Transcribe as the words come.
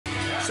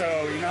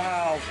So you know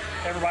how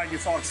everybody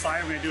gets all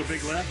excited when they do a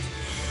big lift?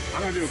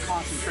 I'm gonna do a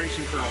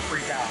concentration curl,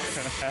 freak out.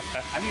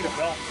 I need a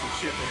belt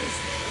for shit for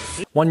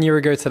this. 1 year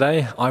ago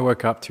today, I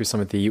woke up to some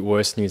of the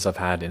worst news I've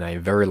had in a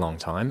very long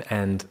time,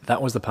 and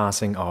that was the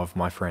passing of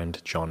my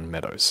friend John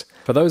Meadows.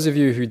 For those of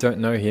you who don't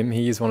know him,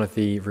 he is one of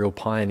the real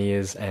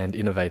pioneers and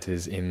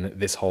innovators in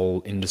this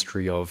whole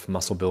industry of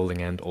muscle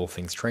building and all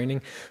things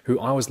training, who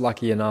I was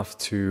lucky enough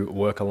to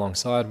work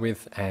alongside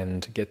with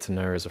and get to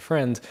know as a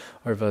friend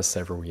over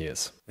several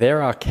years.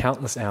 There are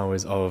countless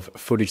hours of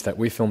footage that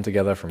we filmed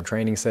together from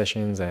training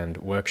sessions and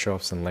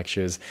workshops and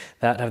lectures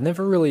that have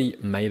never really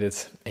made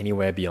it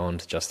anywhere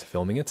beyond just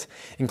filming it,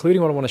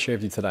 including what I want to share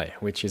with you today,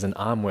 which is an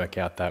arm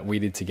workout that we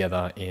did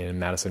together in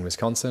Madison,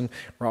 Wisconsin,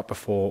 right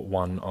before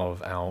one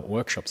of our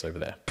workshops over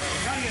there.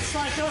 Gotta get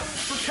sized up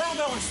for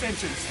cowbell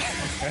extensions.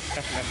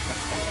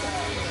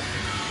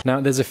 Now,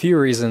 there's a few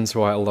reasons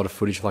why a lot of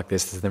footage like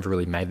this has never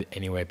really made it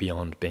anywhere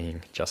beyond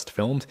being just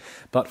filmed,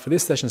 but for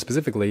this session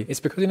specifically,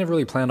 it's because we never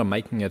really planned on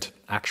making it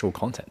actual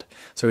content.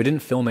 So we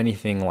didn't film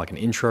anything like an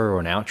intro or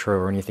an outro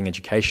or anything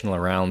educational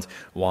around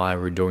why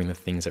we're doing the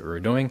things that we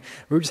were doing.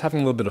 We were just having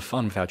a little bit of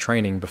fun with our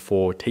training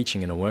before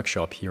teaching in a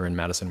workshop here in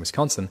Madison,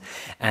 Wisconsin,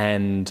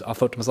 and I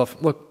thought to myself,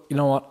 look, you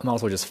know what, I might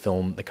as well just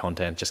film the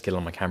content, just get it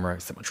on my camera,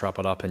 set my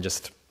tripod up, and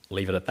just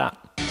leave it at that.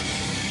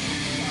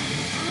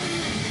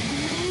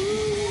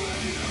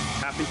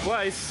 Happy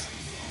place.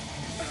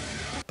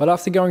 But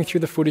after going through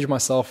the footage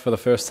myself for the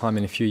first time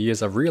in a few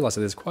years, I've realized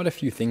that there's quite a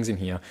few things in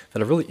here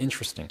that are really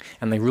interesting,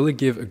 and they really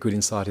give a good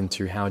insight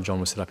into how John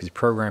would set up his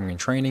programming and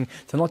training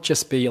to not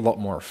just be a lot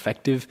more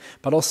effective,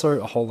 but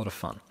also a whole lot of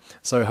fun.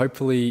 So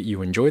hopefully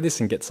you enjoy this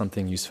and get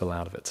something useful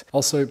out of it.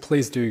 Also,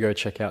 please do go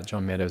check out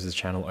John Meadows'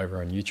 channel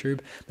over on YouTube,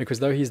 because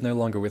though he's no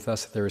longer with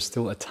us, there is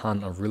still a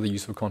ton of really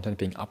useful content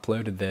being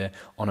uploaded there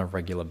on a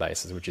regular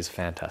basis, which is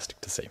fantastic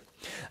to see.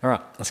 All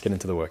right, let's get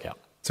into the workout.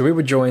 So we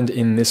were joined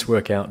in this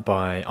workout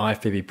by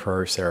IFBB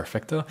Pro Sarah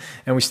Fechter,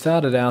 and we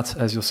started out,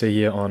 as you'll see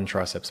here, on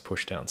triceps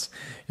pushdowns.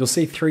 You'll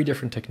see 3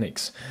 different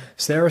techniques.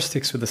 Sarah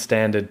sticks with the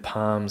standard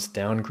palms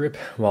down grip,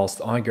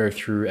 whilst I go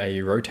through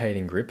a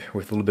rotating grip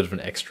with a little bit of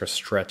an extra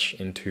stretch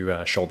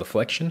into shoulder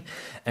flexion,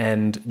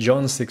 and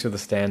John sticks with the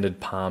standard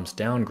palms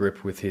down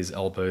grip with his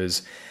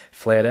elbows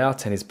flared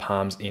out and his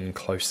palms in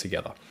close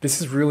together. This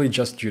is really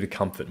just due to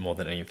comfort more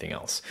than anything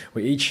else.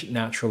 We each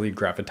naturally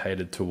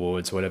gravitated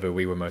towards whatever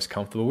we were most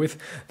comfortable with,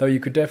 though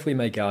you could definitely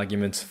make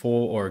arguments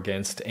for or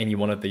against any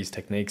one of these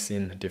techniques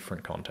in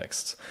different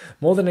contexts.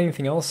 More than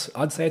anything else,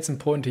 I'd say it's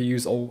important to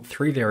use all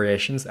 3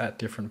 variations at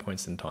different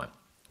points in time.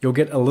 You'll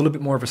get a little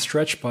bit more of a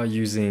stretch by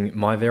using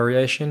my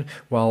variation,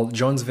 while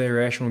John's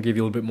variation will give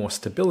you a little bit more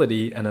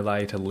stability and allow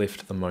you to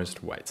lift the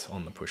most weight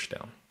on the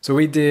pushdown. So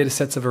we did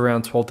sets of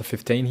around 12 to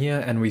 15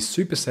 here, and we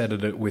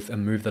supersetted it with a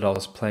move that I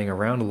was playing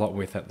around a lot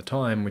with at the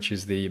time, which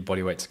is the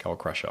Bodyweight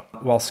Skullcrusher.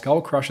 While skull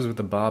crushers with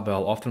the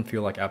barbell often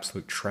feel like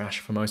absolute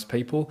trash for most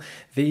people,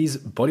 these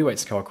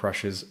Bodyweight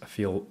Skullcrushers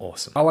feel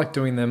awesome. I like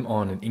doing them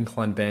on an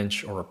incline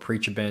bench or a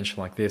preacher bench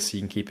like this, so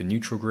you can keep a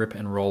neutral grip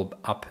and roll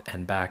up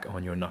and back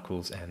on your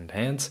knuckles and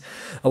hands.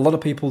 A lot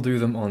of people do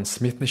them on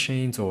Smith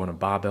machines or on a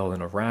barbell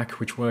in a rack,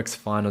 which works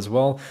fine as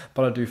well,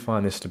 but I do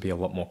find this to be a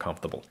lot more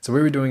comfortable. So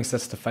we were doing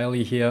sets to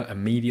failure here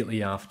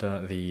immediately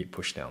after the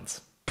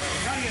pushdowns.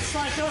 Gotta get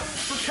sized up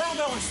for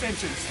cowbell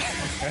extensions.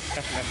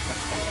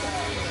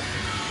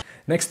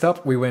 Next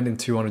up, we went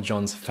into one of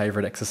John's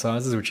favorite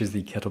exercises, which is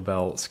the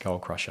kettlebell skull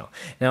crusher.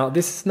 Now,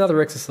 this is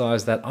another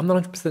exercise that I'm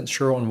not 100%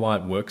 sure on why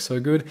it works so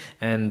good,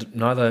 and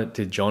neither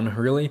did John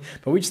really,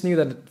 but we just knew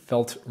that it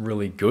felt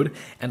really good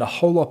and a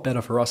whole lot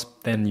better for us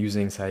than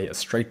using, say, a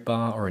straight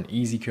bar or an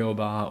easy curl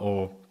bar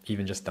or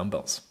even just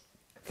dumbbells.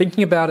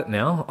 Thinking about it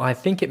now, I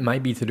think it may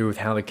be to do with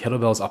how the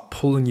kettlebells are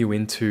pulling you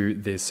into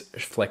this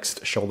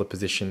flexed shoulder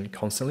position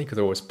constantly, because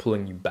they're always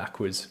pulling you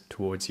backwards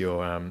towards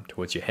your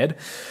head,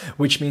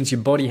 which means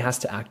your body has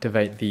to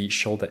activate the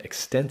shoulder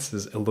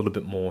extensors a little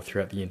bit more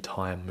throughout the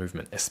entire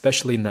movement,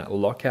 especially in that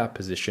lockout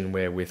position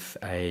where with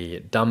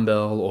a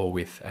dumbbell or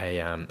with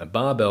a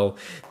barbell,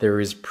 there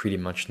is pretty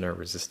much no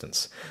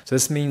resistance. So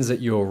this means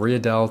that your rear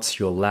delts,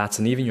 your lats,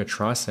 and even your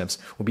triceps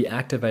will be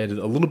activated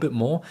a little bit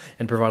more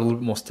and provide a little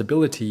bit more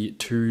stability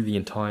to the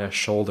entire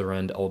shoulder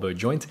and elbow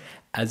joint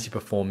as you're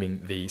performing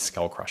the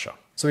skull crusher.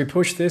 So we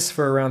pushed this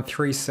for around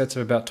 3 sets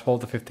of about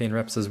 12 to 15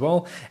 reps as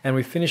well, and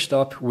we finished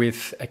up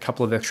with a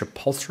couple of extra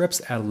pulse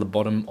reps out of the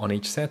bottom on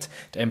each set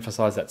to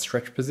emphasize that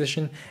stretch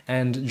position,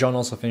 and John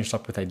also finished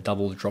up with a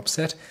double drop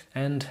set,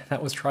 and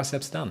that was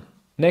triceps done.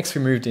 Next,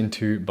 we moved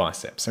into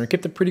biceps, and we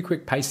kept a pretty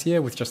quick pace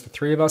here with just the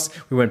 3 of us.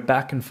 We went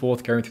back and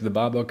forth going through the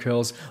barbell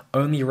curls,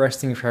 only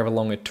resting for however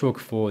long it took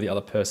for the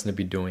other person to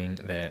be doing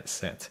their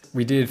set.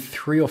 We did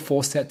 3 or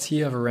 4 sets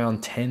here of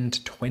around 10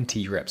 to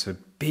 20 reps, so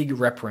big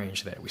rep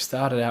range there. We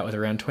started out with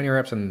around 20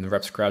 reps, and the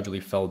reps gradually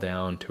fell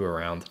down to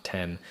around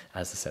 10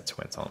 as the sets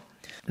went on.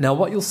 Now,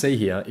 what you'll see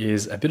here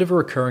is a bit of a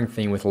recurring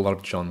theme with a lot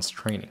of John's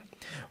training.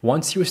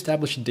 Once you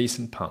establish a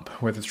decent pump,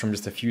 whether it's from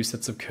just a few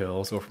sets of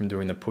curls or from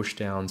doing the push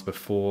downs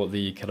before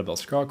the kettlebell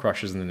skull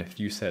crushers and then a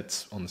few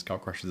sets on the skull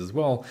crushers as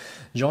well,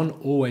 John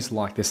always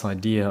liked this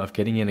idea of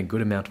getting in a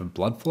good amount of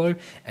blood flow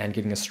and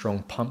getting a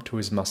strong pump to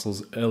his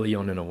muscles early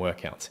on in a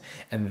workout.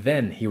 And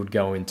then he would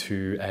go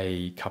into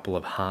a couple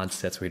of hard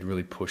sets where he'd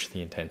really push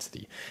the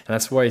intensity. And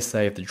that's why I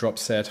save the drop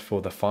set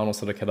for the final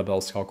set of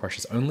kettlebell skull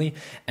crushers only,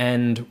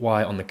 and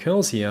why on the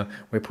curls here,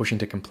 we're pushing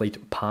to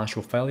complete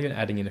partial failure,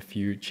 adding in a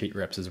few cheat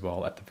reps as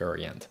well at the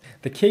very end.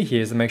 The key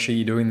here is to make sure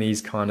you're doing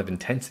these kind of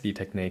intensity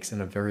techniques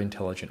in a very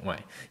intelligent way.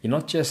 You're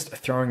not just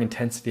throwing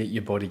intensity at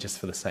your body just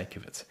for the sake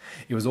of it.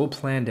 It was all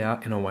planned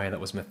out in a way that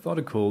was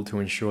methodical to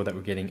ensure that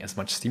we're getting as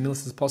much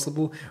stimulus as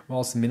possible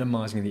whilst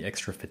minimizing the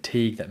extra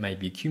fatigue that may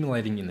be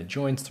accumulating in the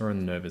joints or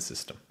in the nervous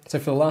system. So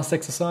for the last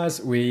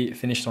exercise, we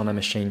finished on a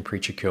machine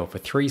preacher curl for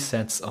 3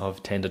 sets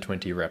of 10 to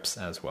 20 reps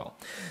as well.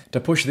 To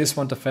push this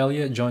one to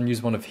failure, John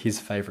used one of his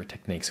favorite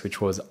techniques,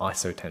 which was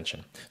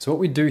isotension. So what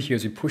we do here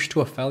is we push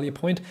to a failure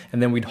point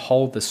and then we'd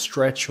hold the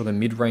stretch or the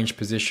mid-range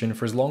position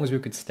for as long as we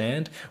could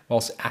stand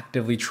whilst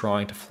actively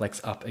trying to flex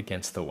up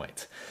against the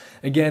weight.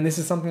 Again, this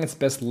is something that's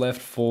best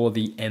left for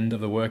the end of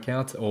the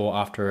workout or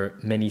after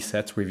many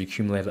sets where you've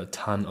accumulated a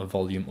ton of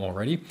volume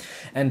already.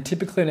 And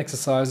typically in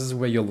exercises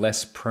where you're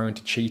less prone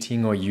to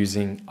cheating or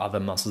using other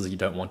muscles that you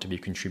don't want to be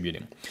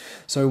contributing.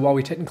 So while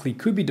we technically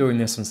could be doing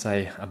this on,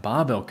 say, a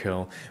barbell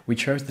curl, we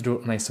chose to do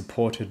it on a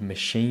supported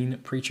machine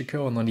preacher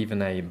curl and not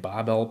even a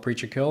barbell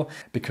preacher curl,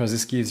 because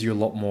this gives you a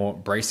lot more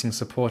bracing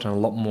support and a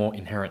lot more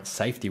inherent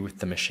safety with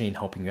the machine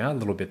helping you out a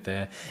little bit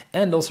there,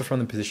 and also from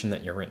the position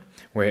that you're in,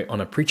 where on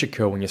a preacher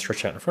curl, when you're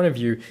stretched out in front of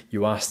you,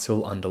 you are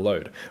still under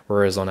load.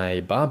 Whereas on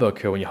a barbell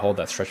curl, when you hold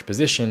that stretched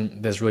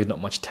position, there's really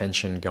not much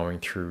tension going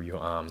through your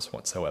arms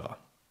whatsoever.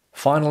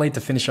 Finally, to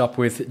finish up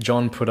with,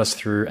 John put us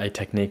through a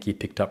technique he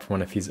picked up from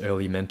one of his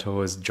early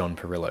mentors, John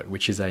Perillo,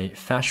 which is a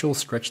fascial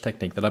stretch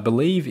technique that I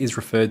believe is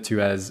referred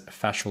to as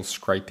fascial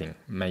scraping,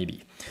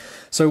 maybe.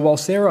 So while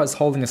Sarah is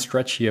holding a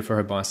stretch here for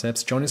her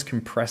biceps, John is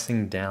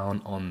compressing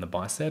down on the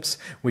biceps,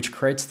 which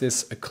creates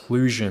this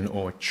occlusion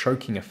or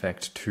choking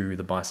effect to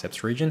the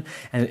biceps region,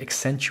 and it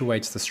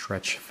accentuates the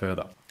stretch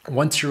further.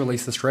 Once you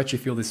release the stretch, you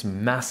feel this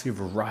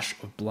massive rush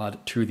of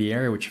blood to the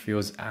area, which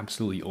feels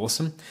absolutely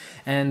awesome.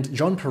 And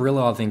John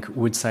Perillo, I think,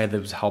 would say that it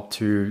was helped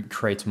to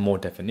create more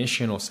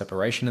definition or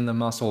separation in the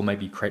muscle, or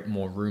maybe create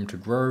more room to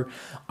grow.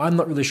 I'm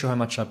not really sure how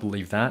much I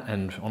believe that,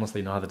 and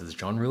honestly, neither does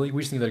John really.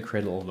 We just think that it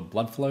created a lot of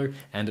blood flow,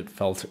 and it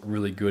felt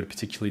really good,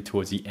 particularly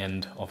towards the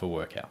end of a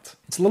workout.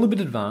 It's a little bit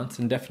advanced,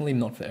 and definitely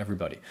not for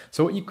everybody.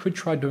 So what you could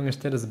try doing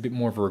instead is a bit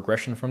more of a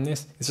regression from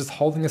this. It's just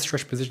holding a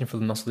stretch position for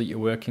the muscle that you're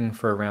working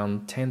for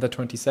around 10 to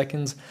 20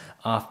 seconds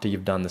after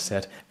you've done the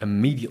set,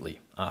 immediately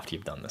after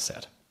you've done the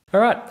set.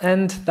 All right,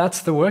 and that's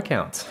the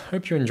workout.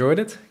 Hope you enjoyed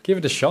it. Give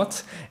it a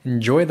shot.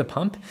 Enjoy the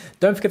pump.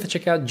 Don't forget to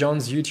check out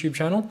John's YouTube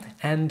channel,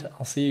 and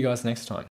I'll see you guys next time.